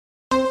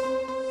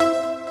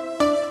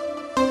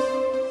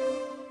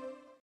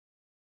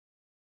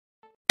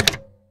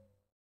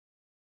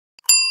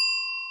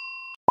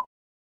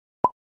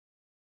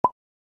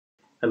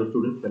Hello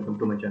students, welcome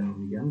to my channel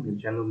omni ज्ञान। मेरे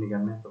channel omni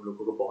ज्ञान में सब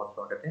लोगों को बहुत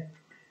स्वागत है।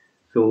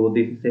 So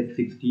this is set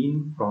 16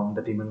 from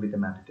the demon with the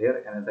method here,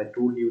 and as I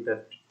told you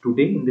that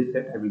today in this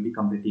set I will be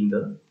completing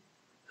the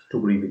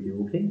story with you.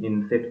 Okay,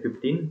 in set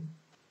 15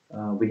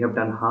 we have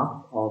done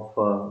half of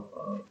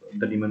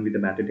the demon with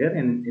the method here,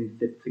 and in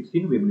set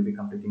 16 we will be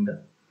completing the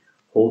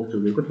whole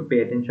story. Okay, so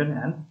pay attention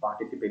and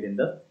participate in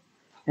the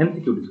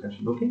MCQ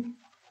discussion. Okay,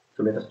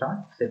 so let us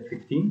start. Set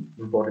 16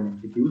 important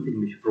MCQs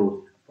English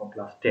prose for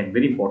class 10,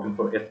 very important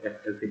for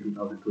SSLC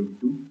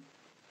 2022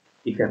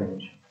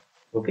 examination.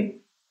 Okay.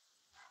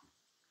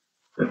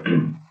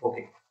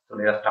 Okay, so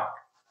let us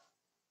start.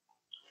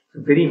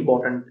 So very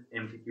important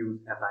MCQs,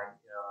 as I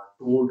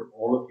told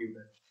all of you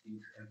that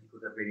these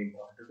MCQs are very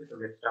important. Okay, so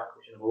let's start.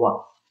 Question number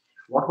 1.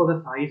 What was the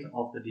size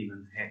of the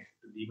demon's head?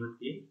 तो demon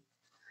के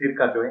सिर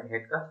का जो है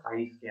head का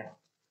size क्या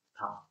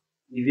था?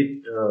 Is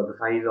it the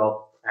size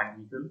of an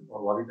eagle,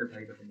 or was it the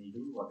size of an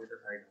eagle? Was it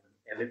the size of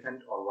an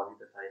elephant, or was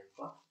it the size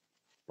of a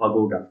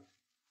pagoda?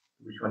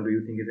 Which one do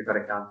you think is the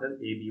correct answer?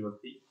 A, B, or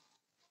C?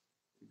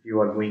 If you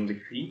are going with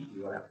C,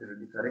 you are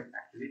absolutely correct.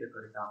 Actually, the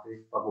correct answer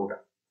is pagoda.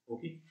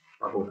 Okay,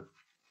 pagoda.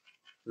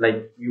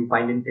 Like you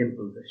find in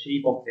temples, the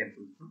shape of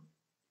temples,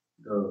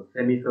 the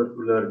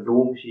semicircular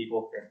dome shape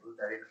of temples,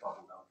 that is a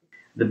pagoda. Okay?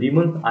 The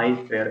demon's eyes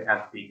were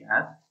as big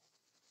as,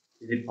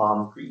 is it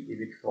palm tree,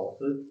 is it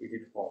saucer, is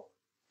it hawk?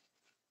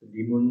 The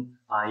demon's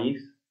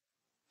eyes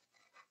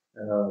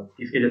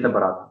किसके जैसा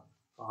बड़ा था?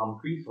 Palm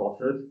tree,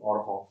 saucers,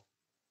 or hawk?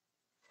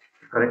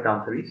 The correct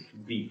answer is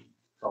B,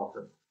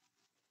 saucer.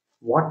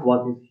 What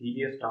was his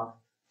hideous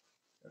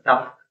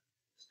task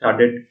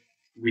studded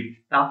with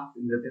tusks,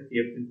 in the sense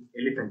here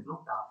elephant, no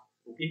tusks,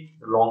 okay,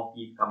 the long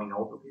teeth coming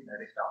out, okay,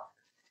 that is task.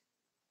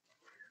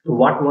 So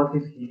what was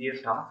his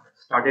hideous task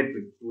studded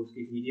with? तो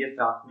उसके hideous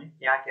task में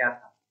क्या क्या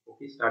था?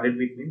 Okay, studded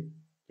with means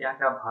क्या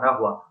क्या भरा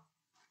हुआ था?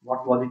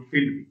 What was it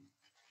filled with?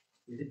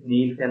 Is it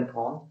nails and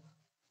thorns?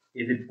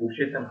 Is it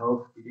bushes and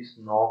herbs? It is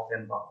knobs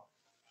and barbs.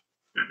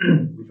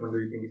 Which one do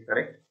you think is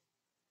correct?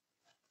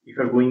 If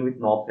you are going with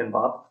knobs and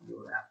barbs, you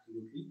are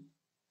absolutely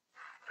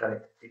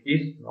correct. It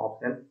is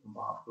knobs and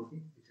barbs. Okay,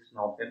 this is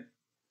knobs and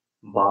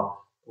barbs.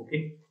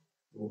 Okay,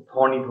 so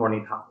thorny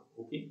था.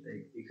 Okay,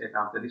 the exact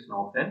answer is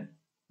knobs and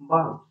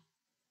barbs.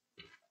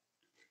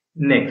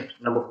 Next,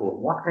 number 4.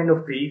 What kind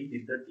of face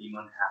did the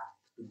demon have?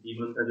 तो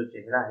demon का जो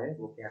चेहरा है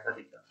वो कैसा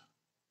दिखता था?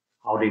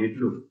 How did it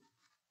look?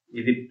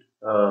 Is it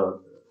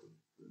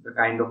the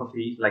kind of a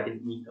face like a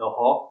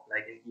hawk,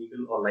 like an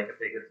eagle, or like a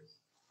pegasus?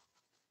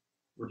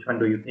 Which one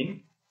do you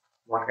think?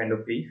 What kind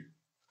of face?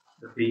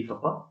 The face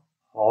of a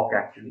hawk.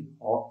 Actually,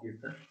 hawk is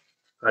the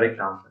correct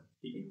answer.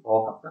 Okay,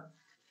 hawk आपका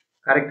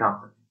correct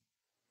answer.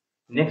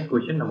 Next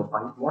question, number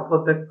 5. What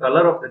was the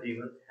color of the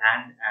demon's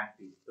hand and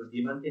feet? So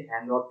demon के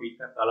hand और feet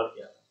का color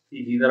क्या था?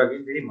 See, these are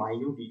again very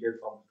minute details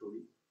from the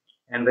story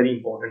and very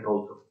important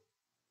also.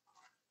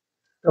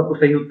 तो आपको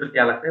सही उत्तर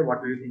क्या लगता है?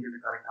 What do you think is the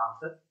correct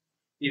answer?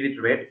 Is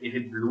it red? Is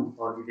it blue?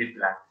 Or is it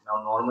black? Now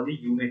normally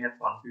you may have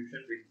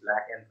confusion with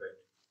black and red,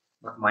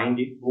 but mind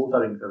it, both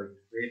are incorrect.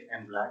 Red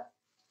and black,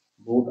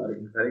 both are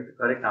incorrect. The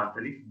correct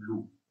answer is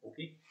blue.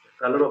 Okay, the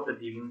color of the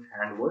demon's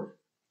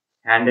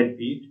hand and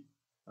feet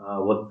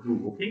was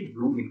blue. Okay,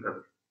 blue in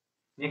color.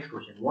 Next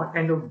question. What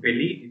kind of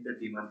belly did the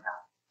demon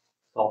have?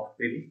 Soft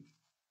belly,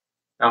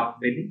 tough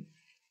belly,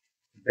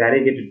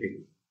 variegated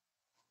belly.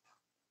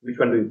 Which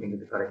one do you think is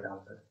the correct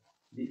answer?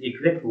 The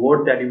exact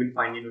word that you will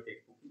find in your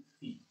textbook is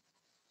C.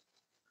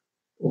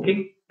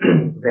 Okay,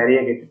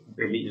 variegated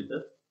belly is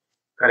the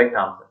correct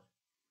answer.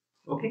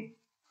 Okay.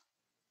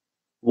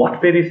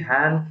 What were his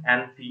hands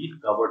and feet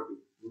covered with?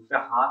 उसका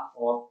हाथ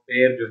और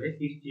पैर जो है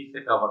किस चीज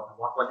से cover था?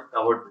 What was it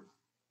covered with?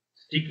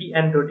 Sticky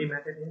and dirty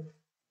matted hair,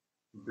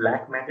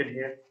 black matted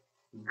hair,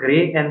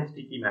 grey and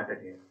sticky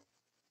matted hair.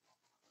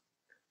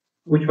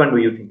 Which one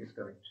do you think is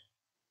correct?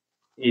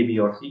 A, B,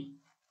 or C?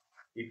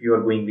 If you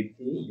are going with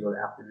A, you are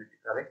absolutely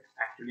correct.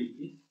 Actually,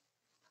 it is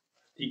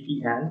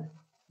sticky and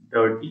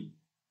dirty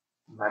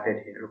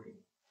matted hair. Okay,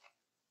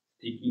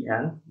 sticky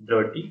and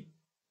dirty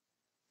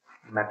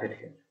matted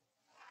hair.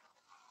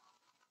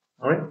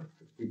 Alright,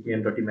 sticky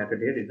and dirty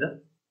matted hair is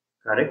the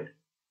correct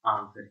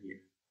answer here.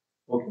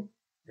 Okay,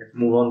 let's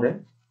move on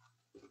then.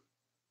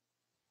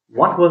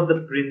 What was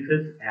the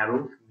princess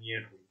arrow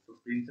smeared with? So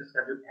princess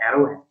का जो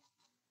arrow है,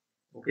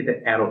 okay, the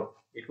arrow,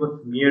 it was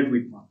smeared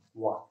with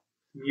what?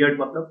 Smeared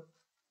मतलब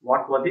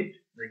what was it?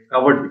 Like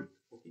covered with.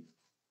 Okay,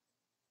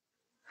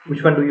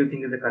 which one do you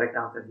think is the correct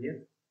answer here?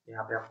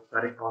 यहाँ पे आपको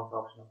correct कौन सा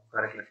option आपको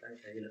correct लगता है,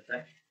 सही लगता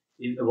है?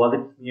 Was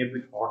it smeared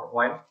with hot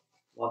oil?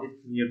 Was it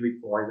smeared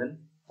with poison?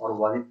 Or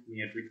was it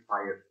smeared with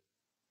fire?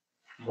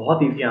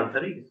 बहुत easy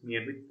answer है,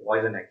 smeared with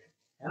poison actually,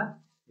 है ना?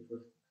 It was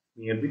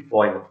smeared with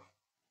poison.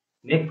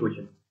 Next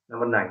question,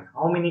 number 9.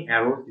 How many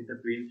arrows did the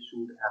prince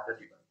shoot at the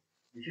demon?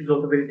 This is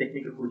also very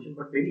technical question,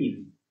 but very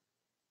easy.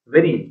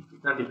 Very easy.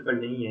 इतना difficult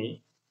नहीं है ये.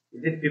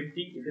 Is it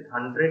 50? Is it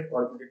 100?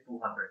 Or is it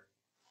 200?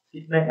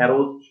 कितने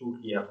arrows shoot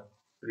किया था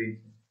prince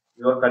ने?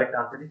 Your correct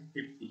answer is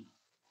 50.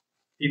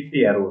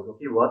 50 arrows.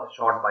 Okay, was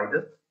shot by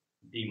the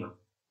demon.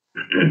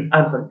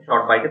 I'm sorry,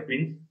 shot by the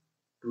prince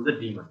to the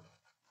demon.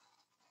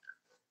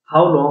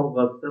 How long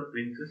was the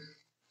prince's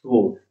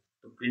sword?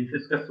 तो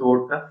princess का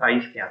sword का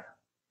size क्या था?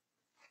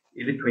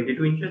 Is it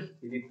 22 inches?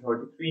 Is it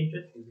 33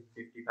 inches? Is it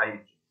 55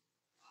 inches?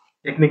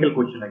 Technical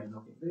question again.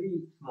 Okay,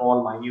 very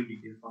small, minute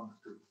details from the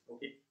story.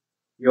 Okay,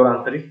 your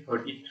answer is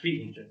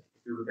 33 inches.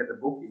 If you look at the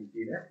book, you will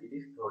see that it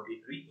is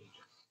 33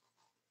 inches.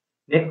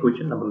 Next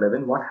question, number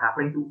 11. What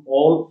happened to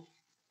all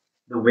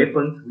the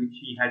weapons which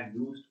he had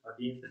used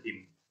against the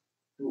demon?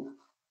 तो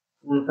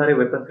उन सारे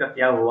weapons का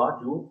क्या हुआ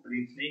जो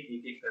Prince ने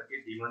एक एक करके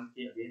demon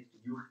के against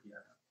यूज किया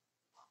था,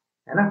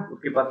 है ना?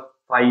 उसके पास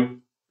 5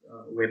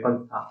 weapons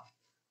था,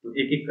 तो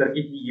एक एक करके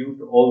he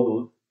used all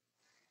those.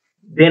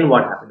 Then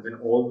what happened when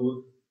all those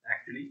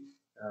actually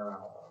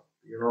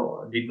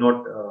did not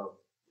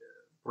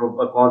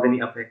cause any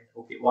effect?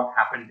 Okay, what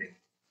happened then?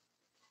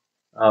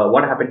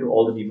 What happened to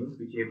all the demons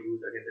which he had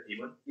used against the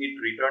demon?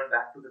 It returned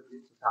back to the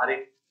prince. सारे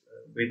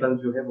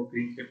weapons जो है वो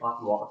prince के पास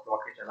वापस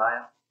लौट के चला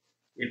आया.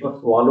 It was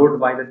swallowed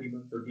by the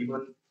demon. So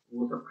demon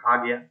वो सब खा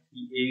गया.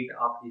 He ate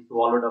up. He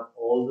swallowed up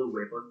all the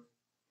weapons.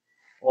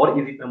 Or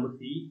is it number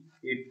C?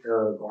 It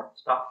got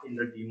stuck in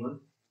the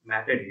demon's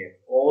matted hair.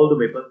 All the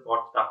weapons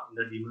got stuck in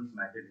the demon's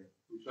matted hair.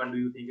 Which one do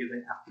you think is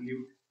the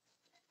absolute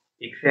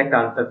exact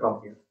answer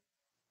from here?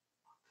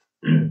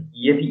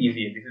 Yes,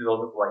 easy. This is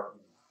also quite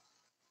easy.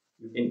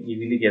 You can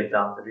easily guess the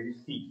answer. It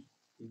is C.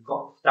 It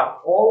got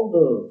stuck. All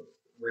the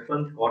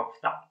weapons got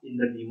stuck in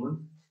the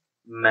demon's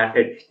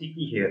matted,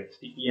 sticky hair,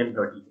 sticky and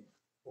dirty hair.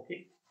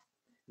 Okay.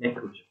 Next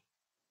question.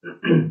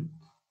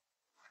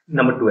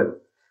 Number 12.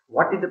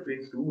 What did the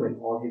prince do when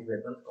all his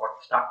weapons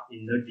got stuck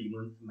in the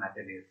demon's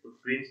matted hair? So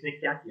prince ने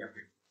क्या किया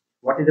फिर?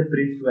 What did the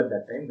prince do at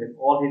that time when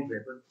all his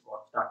weapons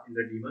got stuck in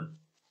the demon's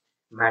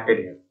matted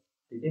hair?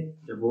 ठीक है,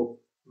 जब वो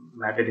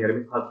matted hair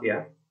में फंस गया,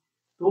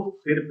 तो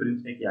फिर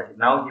prince ने क्या किया?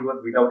 Now he was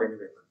without any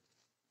weapon.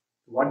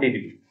 What did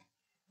he do?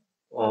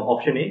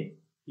 Option A,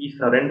 he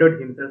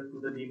surrendered himself to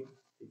the demon.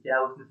 क्या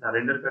उसने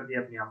surrender कर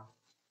दिया अपने आप?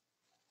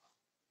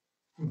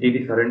 Did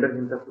he surrender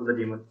himself to the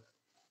demon?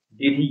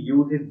 Did he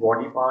use his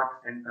body part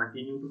and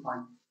continue to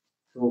fight?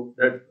 So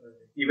that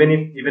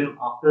even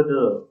after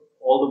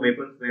all the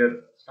weapons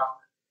were stuck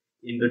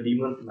in the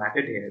demon's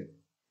matted hair,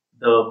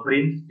 the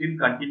prince still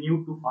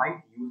continued to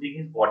fight using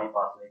his body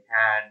parts like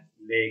hand,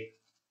 legs,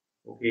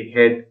 okay,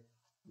 head.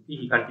 Okay,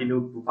 he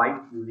continued to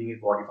fight using his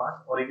body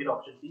parts. Or is it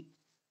option C?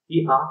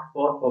 He asked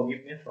for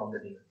forgiveness from the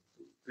demon.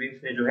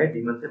 Prince ने जो है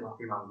demon से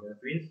माफी मांग लिया.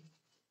 Prince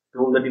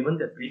told the demon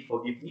that please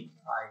forgive me.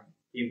 I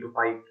came to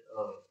fight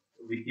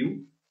with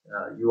you.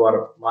 You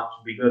are much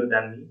bigger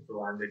than me,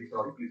 so I am very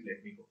sorry. Please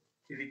let me go.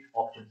 Is it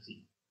option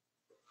C?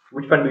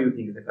 Which one do you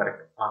think is the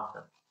correct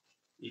answer?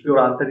 If your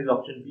answer is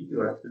option B,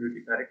 you are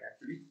absolutely correct.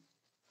 Actually,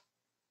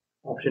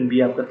 option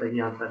B आपका सही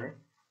answer है.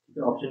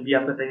 Option B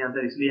आपका सही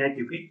answer इसलिए है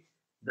क्योंकि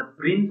the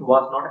prince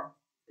was not,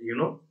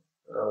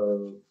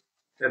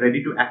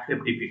 ready to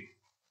accept defeat.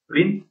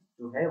 Prince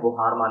जो है वो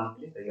हार मानने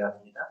के लिए तैयार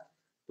नहीं था.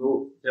 तो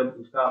जब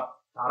उसका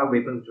सारा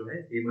वेपन जो है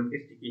डेमन के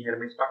स्टिकी हेयर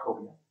में स्टक हो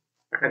गया,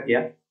 अटक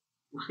गया,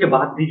 उसके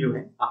बाद भी जो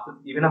है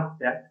even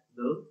after that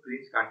the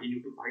prince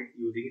continued to fight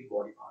using his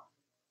body parts.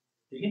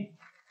 ठीक है,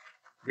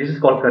 this is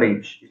called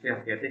courage. इसे हम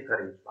कहते हैं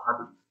courage,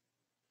 बहादुरी.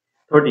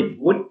 13.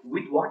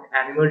 With what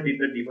animal did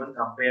the demon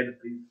compare the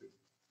prince with?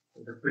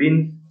 The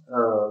prince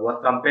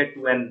was compared to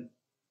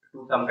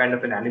some kind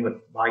of an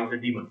animal by the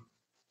demon.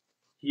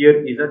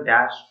 Here is a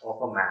dash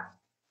of a man.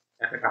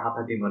 ऐसा कहा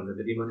था demon.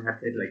 The demon had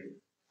said like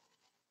this.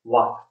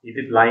 What? Is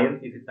it lion?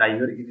 Is it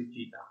tiger? Is it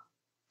cheetah?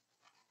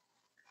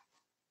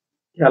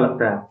 क्या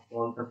लगता है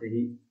कौन सा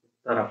सही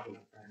उत्तर आपको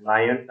लगता है?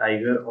 Lion,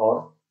 tiger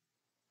or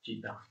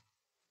cheetah?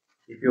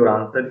 If your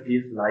answer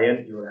is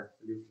lion, you are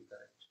absolutely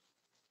correct.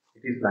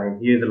 It is lion.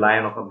 He is the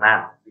lion of a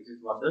man. This is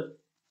what the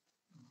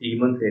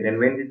demon said. And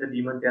when did the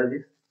demon tell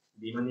this?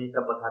 Demon ने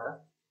कब बताया?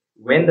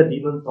 When the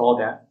demon saw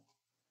that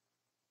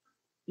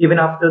even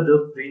after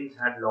the prince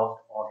had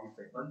lost all his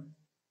weapons,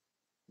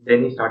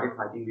 then he started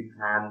fighting with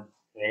hands,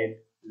 head,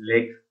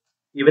 legs.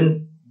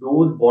 Even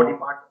those body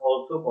parts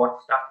also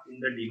got stuck in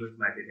the demon's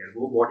matted hair.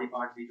 वो body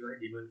part भी जो है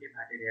demon के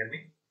matted hair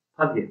में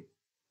फंस गए.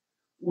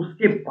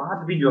 उसके बाद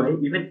भी जो है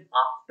even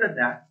after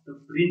that the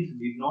prince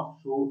did not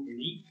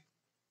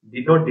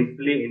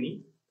display any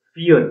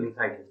fear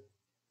inside him.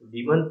 So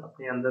demon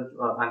अपने अंदर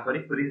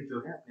prince जो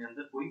है अपने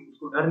अंदर कोई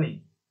उसको डर नहीं.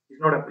 He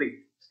is not afraid.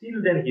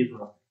 Still then he is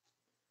not.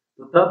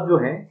 तो तब जो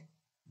है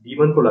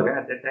demon को लगा,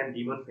 at that time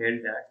demon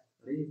felt that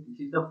this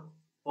is the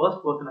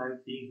first person I am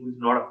seeing who is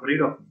not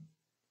afraid of me.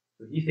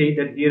 So he said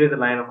that here is a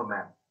lion of a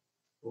man.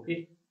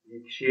 Okay,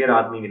 एक शेर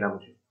आदमी मिला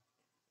मुझे.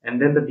 And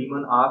then the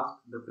demon asked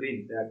the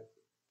prince that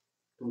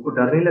तुमको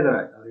डर नहीं लग रहा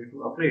है? Are you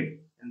too afraid?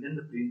 And then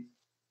the prince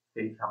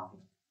said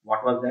something.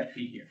 What was that?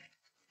 See here.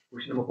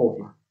 Question number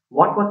 14.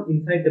 What was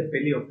inside the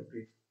belly of the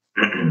prince?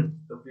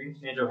 तो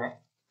prince ने जो है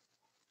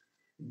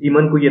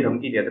demon को ये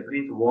धमकी दिया. The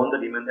prince warned the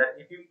demon that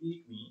if you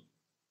eat me,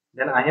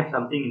 then I have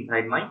something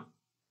inside my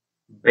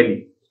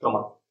belly,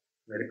 stomach.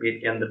 मेरे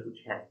पेट के अंदर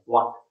कुछ है.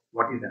 What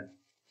is that?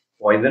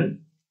 Poison.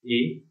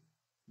 A.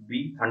 B.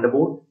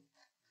 Thunderbolt.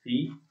 C.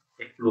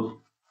 Explosive.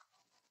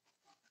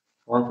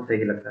 कौन सा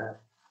सही लगता है?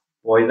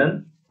 पॉइजन,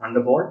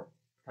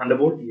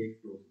 थंडरबोल्ट ये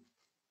एक्सप्लोजन।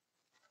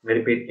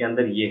 मेरे पेट के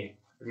अंदर ये है,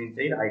 means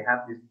I have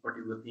this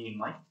particular thing in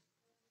my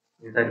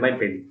inside my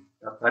Bailey.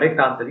 The correct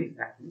answer is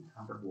actually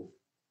Thunderbolt.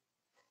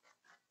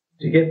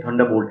 ठीक है,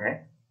 थंडरबोल्ट है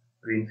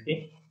प्रिंस के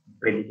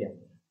बेली के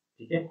अंदर।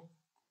 ठीक है,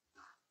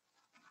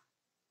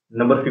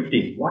 Number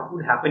 15. What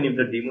would happen if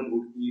the demon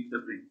would eat the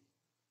prince?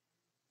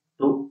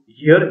 So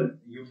here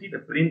you see the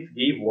prince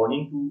gave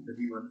warning to the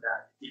demon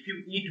that if you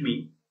eat me,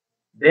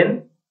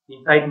 then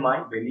inside my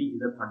belly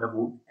is a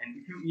thunderbolt, and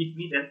if you eat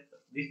me, then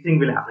this thing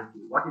will happen to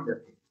you. What is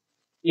that thing?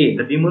 A.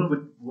 The demon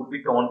would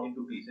be torn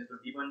into pieces.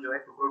 So demon जो है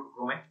टुकड़ों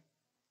टुकड़ों में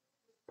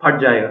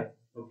फट जाएगा.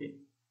 Okay.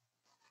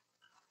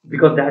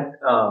 Because that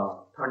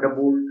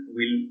thunderbolt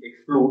will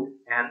explode,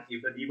 and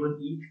if the demon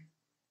eats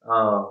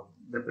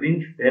the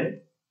prince, then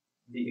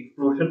the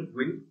explosion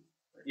will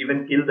even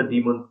kill the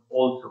demon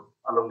also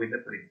along with the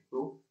prince.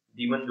 So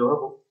demon जो है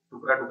वो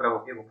टुकड़ा टुकड़ा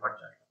होके वो फट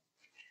जाएगा.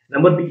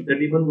 Number B, the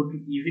demon would be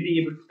easily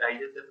able to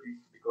digest the prince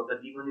because the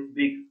demon is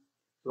big.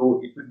 So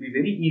it would be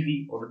very easy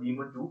for the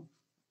demon to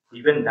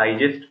even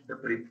digest the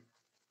prince.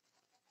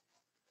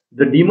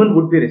 The demon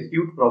would be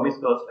rescued from his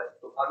cursed life.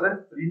 तो अगर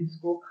prince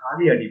को खा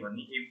लिया demon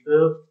ने, if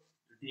the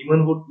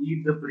demon would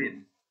eat the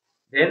prince,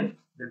 then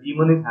the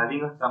demon is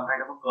having some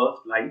kind of a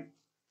cursed life.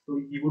 So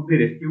he would be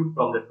rescued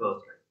from the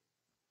cursed life.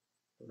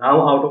 So now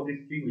out of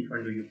these three, which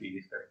one do you feel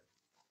is correct?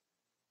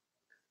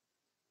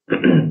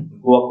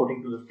 Go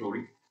according to the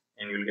story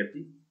and you will get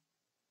the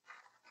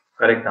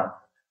correct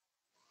answer.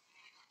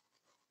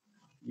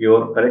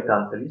 Your correct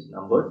answer is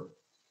number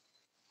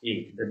A.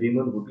 The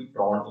demon would be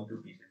torn into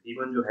pieces.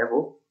 Demon जो है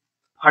वो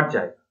फट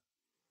जाएगा,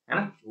 है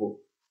ना, वो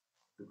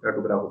टुकड़ा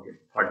टुकड़ा होके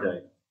फट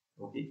जाएगा.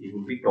 Okay, he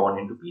would be torn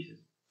into pieces.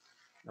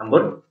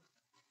 Number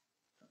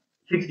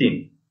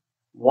 16.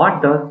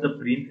 What does the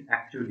prince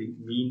actually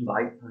mean by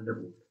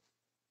thunderbolt?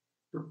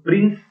 So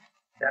prince,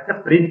 that the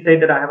prince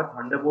said that I have a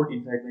thunderbolt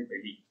inside my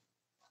belly.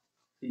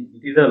 See,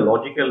 it is a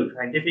logical,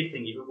 scientific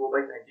thing. If you go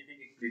by scientific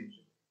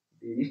explanation,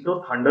 there is no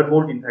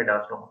thunderbolt inside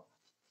our stomach.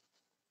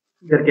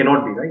 There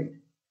cannot be, right?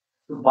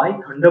 So by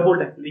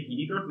thunderbolt, actually,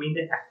 he did not mean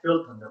the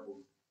actual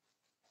thunderbolt,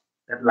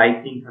 that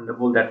lightning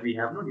thunderbolt that we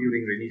have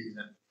during rainy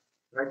season,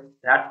 right?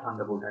 That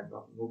thunderbolt I'm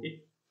talking.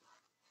 Okay.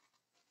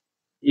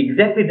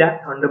 Exactly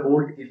that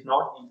thunderbolt is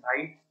not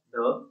inside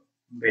the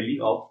belly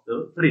of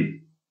the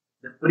prince.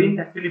 The prince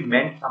actually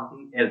meant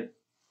something else.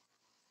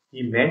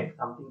 He meant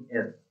something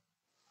else.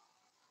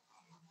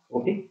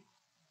 Okay?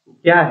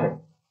 क्या है?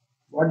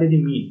 What did he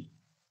mean?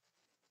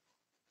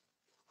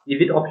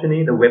 Is it option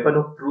A, the weapon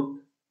of truth?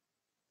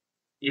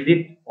 Is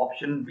it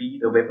option B,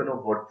 the weapon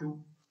of virtue?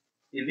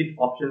 Is it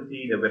option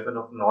C, the weapon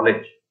of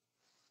knowledge?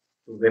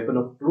 So weapon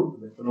of truth,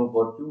 weapon of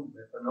virtue,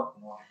 weapon of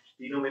knowledge.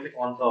 तीनों में से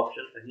कौन सा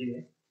option सही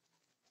है?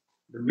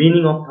 The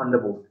meaning of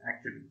thunderbolt,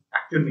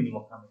 actual meaning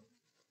of thunderbolt.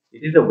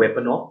 It is a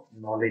weapon of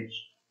knowledge.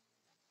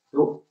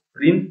 So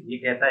prince ये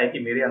कहता है कि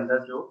मेरे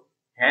अंदर जो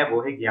है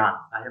वो है ज्ञान.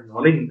 I have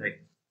knowledge inside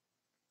me.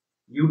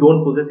 You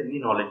don't possess any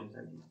knowledge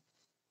inside you.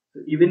 So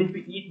even if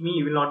you eat me,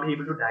 you will not be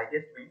able to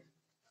digest me.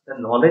 The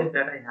knowledge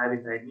that I have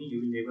inside me,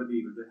 you will never be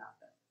able to have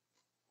that.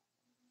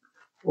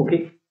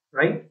 Okay,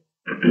 right?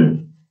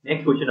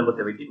 Next question number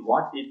 17.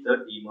 What did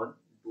the demon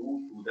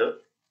do to the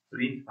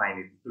prince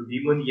finally? So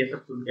demon ये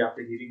सब सुन के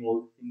after hearing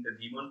all things, the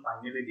demon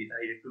finally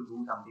decided to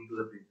do something to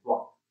the prince.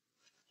 What?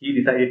 He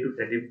decided to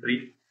set him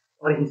free,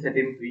 or he set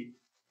him free.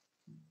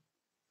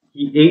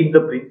 He ate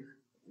the prince.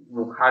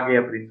 वो खा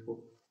गया prince को.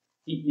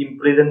 He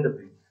imprisoned the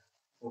prince.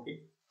 Okay,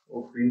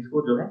 वो prince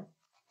को जो है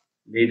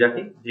ले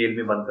जाके जेल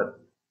में बंद कर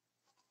दिया.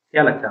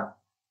 क्या लगता है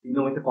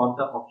तीनों में से कौन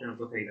सा ऑप्शन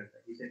आपको सही लगता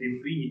है? He set him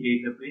free, he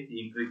ate the prince,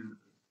 he imprisoned the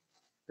prince.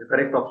 The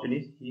correct option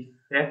is he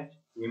set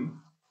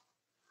him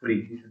free.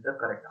 This is the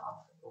correct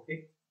answer. Okay,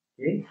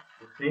 okay,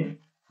 उसने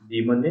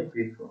demon ने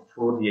prince को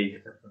छोड़ दिया ये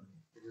सब सुन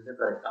के. This is the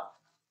correct answer.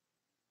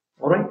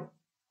 All right.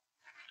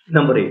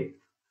 Number 8.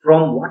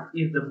 From what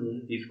is the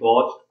moon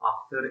disgorged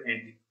after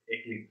an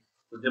eclipse?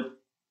 तो जब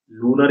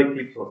lunar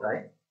eclipse होता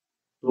है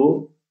तो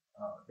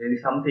there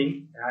is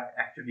something that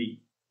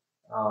actually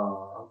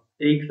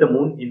takes the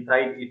moon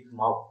inside its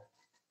mouth.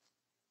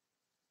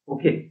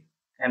 Okay,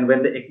 and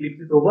when the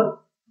eclipse is over,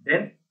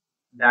 then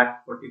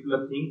that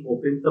particular thing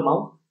opens the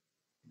mouth.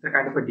 It's a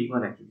kind of a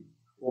demon actually.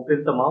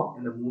 Opens the mouth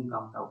and the moon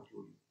comes out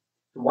slowly.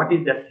 So what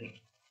is that thing?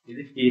 Is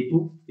it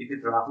Ketu? Is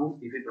it Rahu?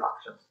 Is it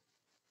Rakshas?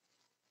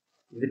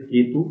 Is it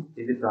Ketu?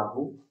 Is it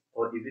Rahu?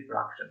 Or is it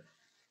Rakshas?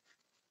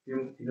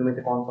 तीनों में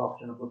से कौन सा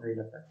option आपको सही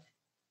लगता है?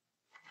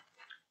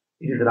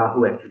 It is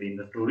Rahu actually. In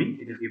the story,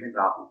 it is given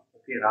Rahu.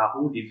 Okay,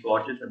 Rahu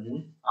disgorges the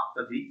moon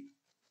after the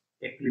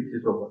eclipse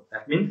is over.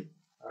 That means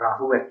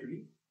Rahu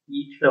actually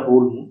eats the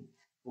whole moon.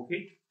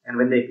 Okay, and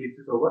when the eclipse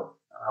is over,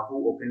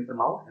 Rahu opens the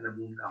mouth and the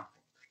moon comes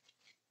out.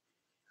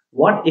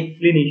 What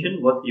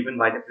explanation was given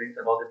by the prince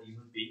about the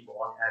demon being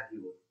born as he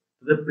was?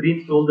 So the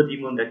prince told the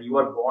demon that you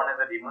are born as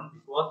a demon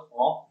because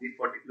of this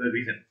particular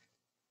reason.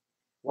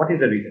 What is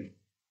the reason?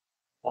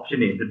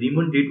 Option A, the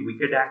demon did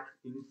wicked acts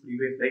in his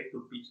previous life. So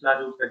पिछला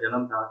जो उसका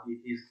जन्म था,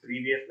 in his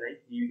previous life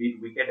he did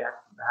wicked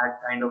acts,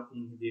 bad kind of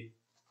thing he did.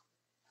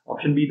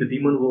 Option B, the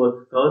demon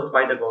was cursed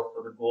by the god,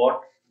 so the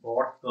god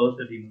cursed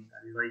the demon,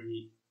 that is why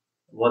he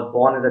was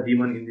born as a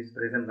demon in this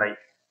present life.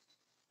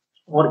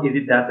 Or is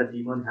it that the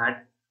demon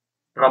had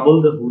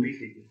troubled the holy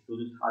sages? So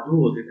जो साधु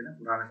होते थे ना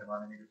पुराने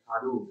जमाने में, जो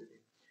साधु होते थे,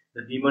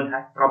 the demon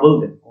had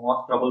troubled them,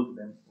 caused trouble to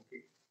them.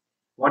 Okay,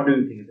 what do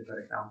you think is the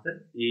correct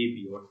answer? A,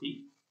 B, or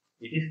C?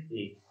 It is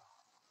A.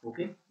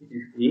 Okay, it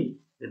is A.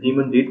 The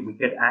demon did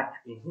wicked acts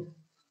in his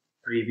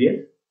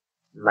previous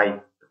life.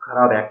 तो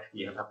खराब acts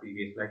किया था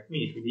previous life में,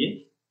 इसलिए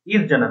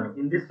इस जन्म में,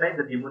 in this life,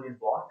 the demon is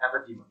born as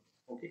a demon.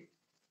 Okay,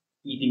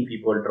 eating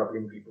people,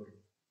 troubling people.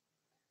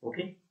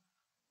 Okay,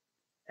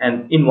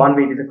 and in one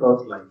way it is a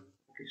cursed life.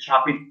 Okay,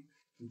 शापित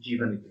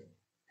जीवन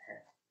है.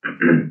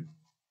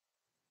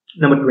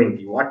 Number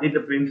 20. What did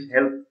the prince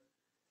help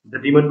the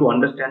demon to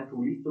understand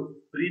truly? So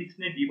prince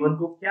ने demon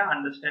को क्या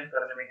understand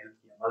करने में help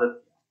किया, मदद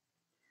किया?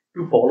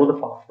 To follow the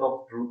path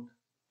of truth,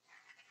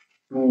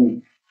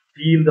 to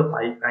feel the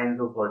 5 kinds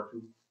of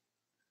virtue,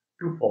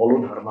 to follow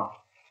dharma.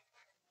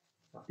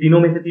 तीनों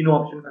में से तीनों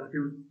ऑप्शन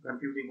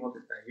confusing हो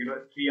सकता है. You know,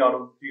 3 out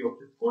of 3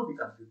 options could be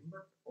confusing,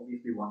 but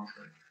obviously one is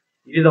correct.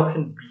 It is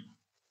option B.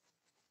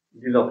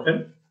 It is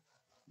option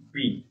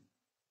B.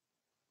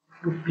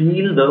 To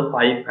feel the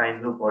 5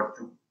 kinds of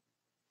virtue.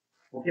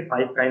 Okay,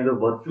 5 kinds of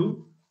virtue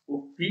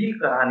को feel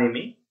कराने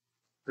में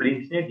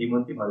Prince ने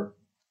demon की मदद की.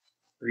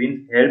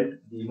 Prince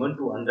helped demon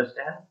to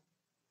understand,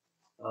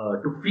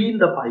 to feel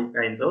the 5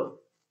 kinds of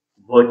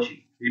virtue.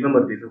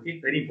 Remember this, okay?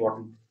 Very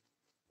important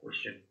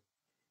question.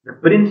 The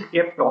prince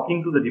kept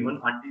talking to the demon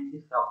until he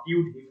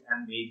subdued him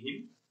and made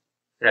him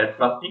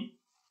self-trusting,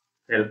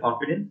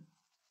 self-confident,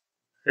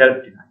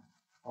 self-denying.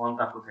 कौन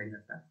सा आपको सही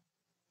लगता है?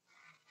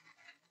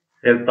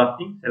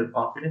 Self-trusting,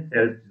 self-confident,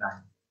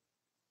 self-denying.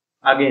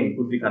 Again,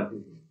 could be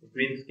confusing. The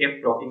prince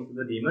kept talking to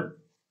the demon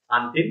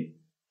until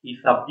he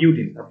subdued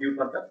him. Subdued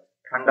मतलब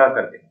ठंडा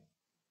कर देना.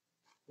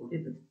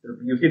 Okay, so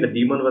you see the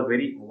demon was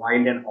very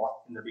wild and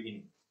hot in the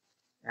beginning,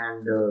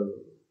 and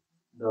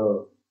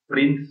the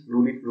prince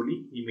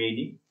slowly he made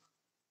him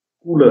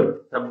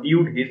cooler,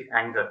 subdued his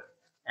anger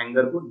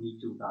को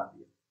नीचे उतार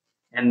दिया,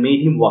 and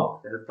made him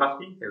what?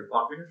 Self-trusting,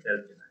 self-confident,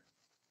 self-denying.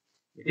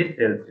 It is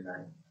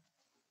self-denying.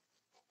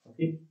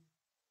 Okay,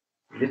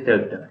 it is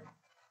self-denying.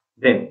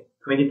 Then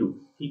 22.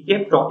 He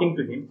kept talking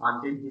to him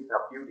until he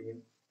subdued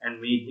him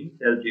and made him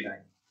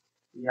self-denying.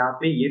 यहाँ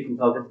पे ये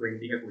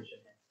 2020 का question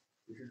है.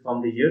 This is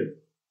from the year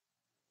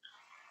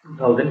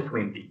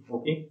 2020.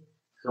 Okay,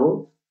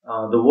 so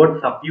the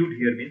word subdued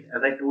here means,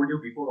 as I told you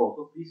before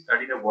also, please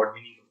study the word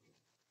meaning.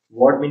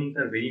 Word meanings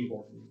are very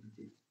important.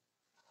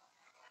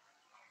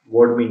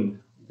 Word meanings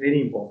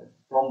very important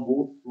from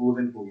both prose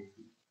and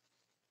poetry.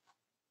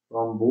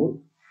 From both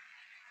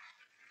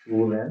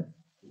prose and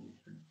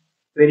poetry,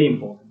 very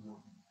important.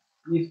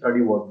 Please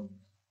study word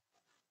meanings.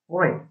 All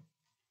right.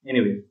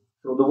 Anyway,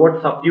 so the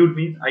word subdued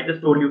means, I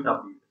just told you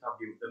subdued.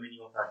 Subdued, the meaning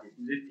of subdued.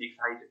 Is it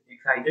excited?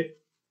 Excited.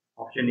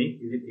 Option A.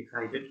 Is it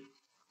excited?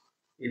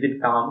 Is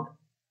it calmed?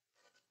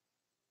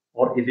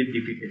 Or is it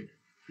defeated?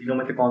 तीनों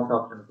में से कौन सा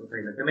option आपको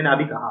सही लगता है? मैंने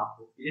अभी कहा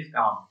आपको, it is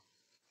calm.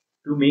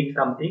 To make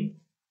something,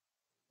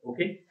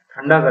 okay,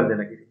 ठंडा कर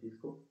देना किसी चीज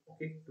को,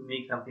 okay, to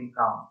make something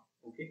calm,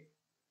 okay,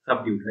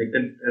 subdued, like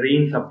the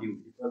rain subdued,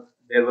 because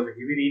there was a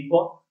heavy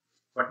rainfall,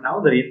 but now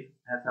the rain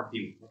has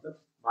subdued, मतलब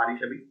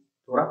बारिश अभी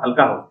थोड़ा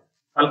हल्का हो गया,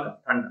 हल्का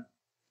ठंडा.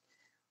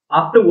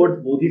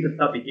 Afterwards,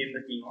 Bodhisatta became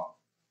the king of.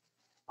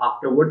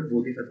 Afterwards,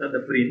 Bodhisatta, the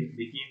prince,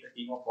 became the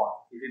king of what?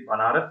 Is it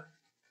Banaras?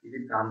 Is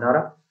it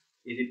Gandhara?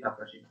 Is it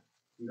Takashila?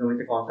 तीनों में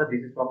से कौन सा?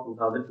 This is from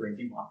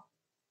 2021.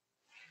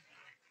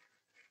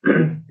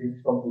 This is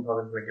from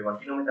 2021.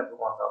 तीनों में से आपको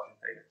कौन सा ऑप्शन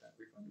सही लगता है?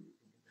 Which one do you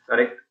think is the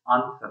correct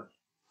answer?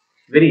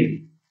 Very easy.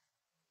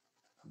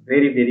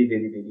 Very easy.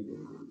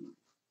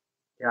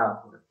 क्या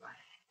आपको लगता है?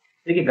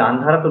 देखिए,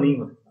 गांधारा तो नहीं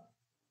हो सकता.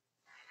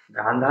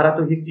 गांधारा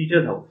तो his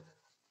teacher's house,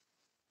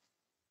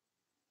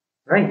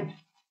 right?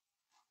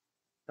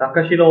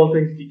 Takashila also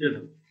his teacher's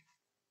house.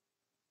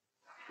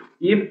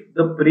 If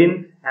the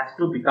prince has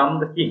to become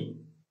the king,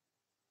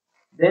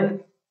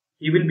 then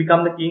he will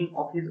become the king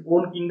of his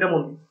own kingdom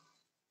only,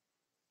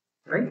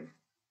 right?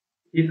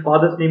 His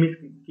father's name is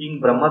King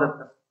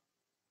Brahmadatta.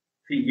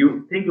 See,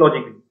 you think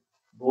logically.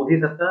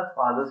 Bodhisatta's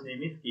father's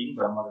name is King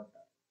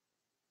Brahmadatta.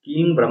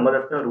 King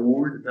Brahmadatta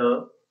ruled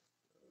the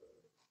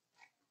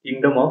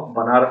kingdom of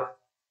Banaras.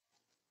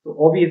 So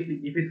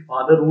obviously, if his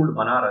father ruled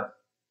Banaras,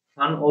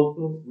 son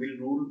also will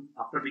rule,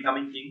 after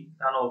becoming king,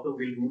 son also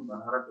will rule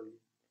Banaras only.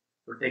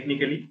 So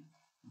technically,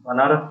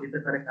 Banaras is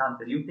the correct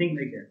answer. You think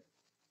like that.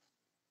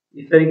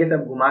 इस तरीके से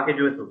आप घुमा के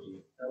जो है सोचिए,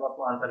 तब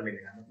आपको आंसर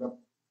मिलेगा. मतलब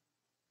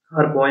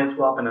हर पॉइंट्स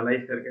को आप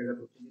एनालाइज करके अगर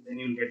सोचेंगे, then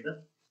you will get the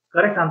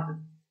correct answer.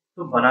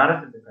 So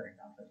Banaras is the correct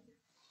answer.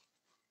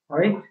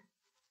 Alright.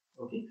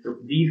 Okay. So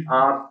these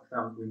are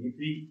some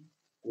 23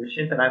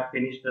 questions, and I've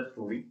finished the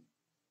story.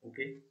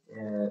 Okay.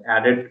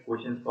 Added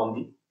questions from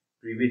the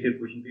previous year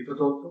question papers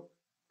also.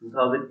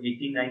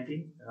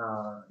 2018-19,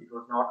 it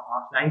was not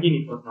asked.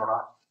 19, it was not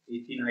asked.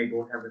 18, I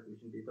don't have the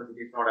question papers. It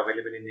is not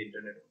available in the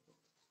internet also.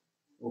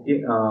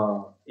 Okay,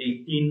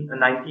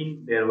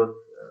 19 there was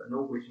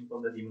no question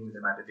from the demon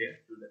mathematics there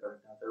to the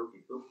correct answer.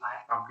 Okay, so I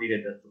have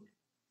completed the story.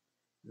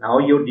 Now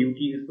your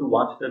duty is to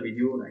watch the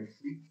video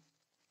nicely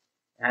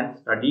and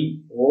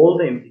study all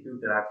the MCQs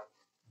that I've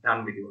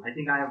done with you. I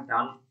think I've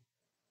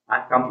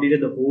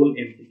completed the whole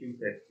MCQ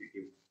set with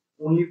you.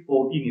 Only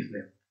 14 is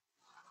left.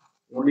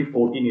 Only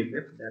 14 is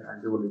left that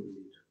I'll do a little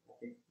later.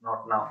 Okay,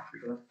 not now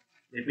because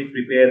let me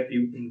prepare a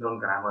few things on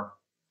grammar.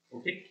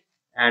 Okay,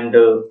 and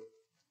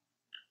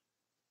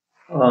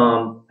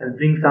I'll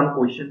bring some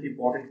questions,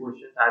 important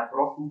questions. I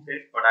brought 2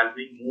 sets, but I'll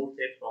bring more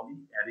sets from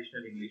the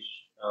additional English,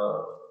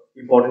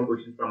 important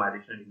questions from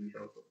additional English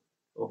also.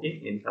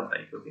 Okay, in some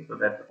time. Okay, so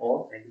that's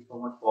all. Thank you so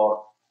much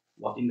for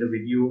watching the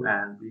video,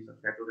 and please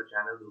subscribe to the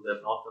channel. Those who have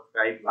not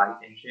subscribed,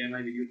 like and share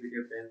my videos with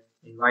your friends.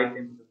 Invite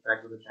them to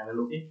subscribe to the channel.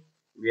 Okay,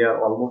 we are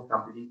almost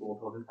completing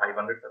 4,500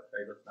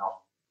 subscribers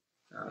now.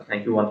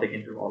 Thank you once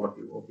again to all of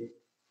you. Okay.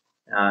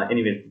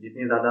 Anyways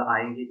जितने ज़्यादा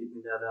आएंगे,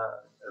 जितने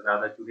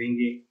ज़्यादा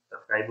जुड़ेंगे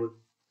subscribers,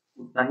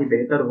 उतना ही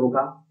बेहतर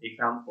होगा।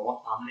 Exam बहुत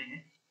सामने है,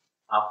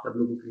 आप सब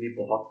लोगों के लिए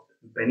बहुत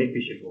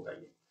बेनिफिशियल होगा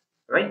ये,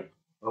 right?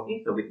 Okay,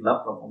 so with love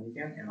from omni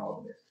ज्ञान and all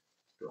the best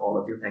to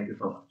all of you. Thank you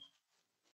so much.